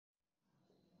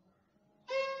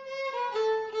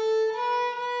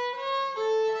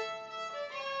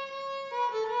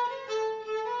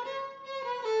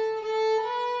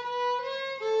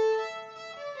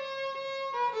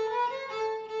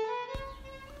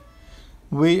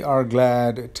We are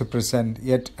glad to present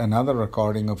yet another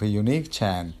recording of a unique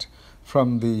chant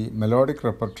from the melodic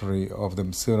repertory of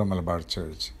the Syro Malabar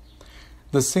Church.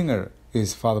 The singer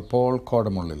is Father Paul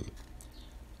Kodamullil.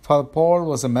 Father Paul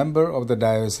was a member of the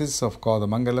Diocese of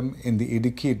Kothamangalam in the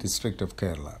Idukki district of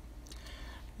Kerala.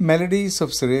 Melodies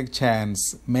of Syriac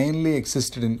chants mainly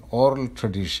existed in oral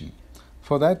tradition.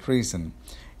 For that reason,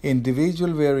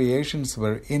 individual variations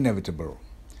were inevitable.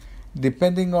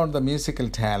 Depending on the musical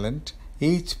talent,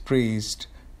 each priest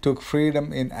took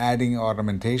freedom in adding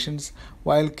ornamentations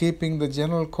while keeping the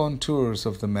general contours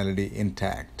of the melody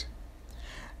intact.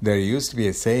 There used to be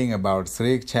a saying about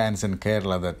Syriac chants in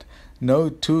Kerala that no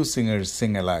two singers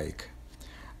sing alike.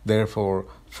 Therefore,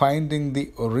 finding the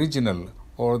original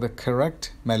or the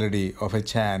correct melody of a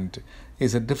chant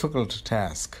is a difficult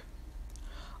task.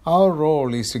 Our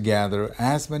role is to gather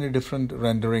as many different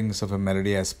renderings of a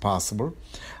melody as possible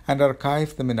and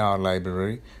archive them in our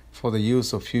library for the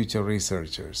use of future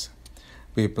researchers.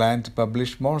 We plan to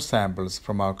publish more samples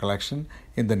from our collection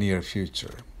in the near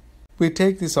future. We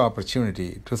take this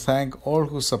opportunity to thank all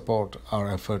who support our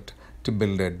effort to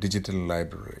build a digital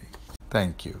library.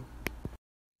 Thank you.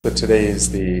 So today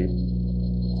is the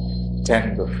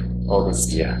 10th of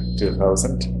August,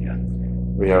 2000.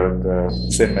 We are at the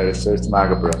St. Mary's Church,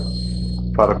 Nagapuram.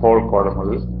 Father Paul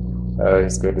Kodamullil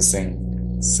is going to sing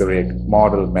Syriac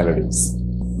model melodies.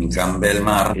 Qambel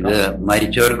Maran ഇത്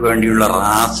മരിച്ചവർക്ക് വേണ്ടിയുള്ള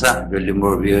റാസ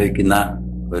ചൊല്ലുമ്പോൾ ഉപയോഗിക്കുന്ന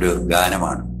ഒരു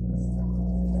ഗാനമാണ്.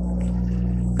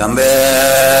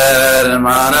 Qambel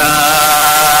Maran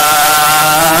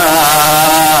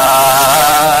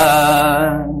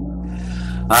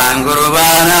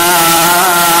Angurbana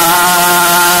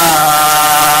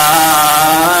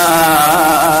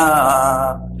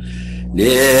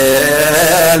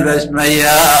Lil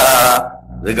Besmaya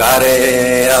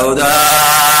Zigare Auda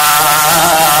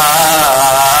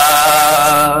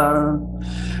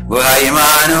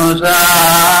Buhaimanusa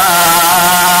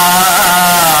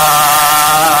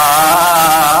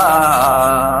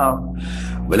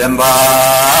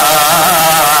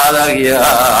Bulembadagia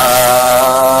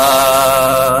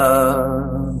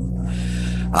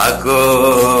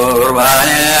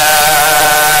Akurbane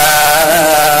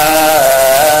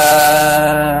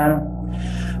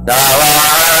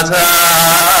Dawasa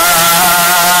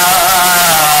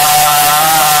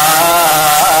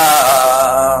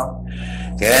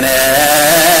Kene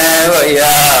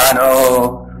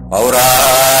Vayano Aura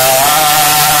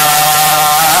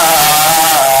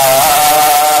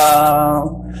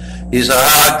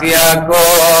Isakiako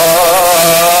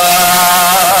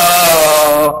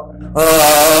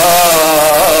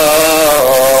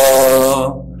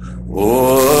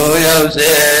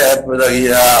Yosef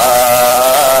Dagia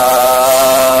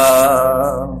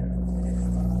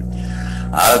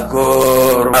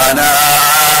Akurana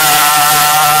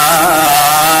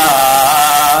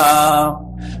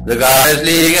the guys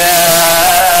liga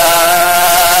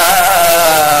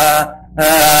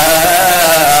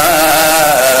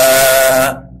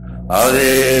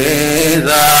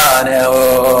Audizane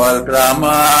ol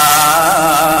krama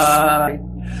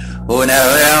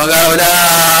Unevem gauda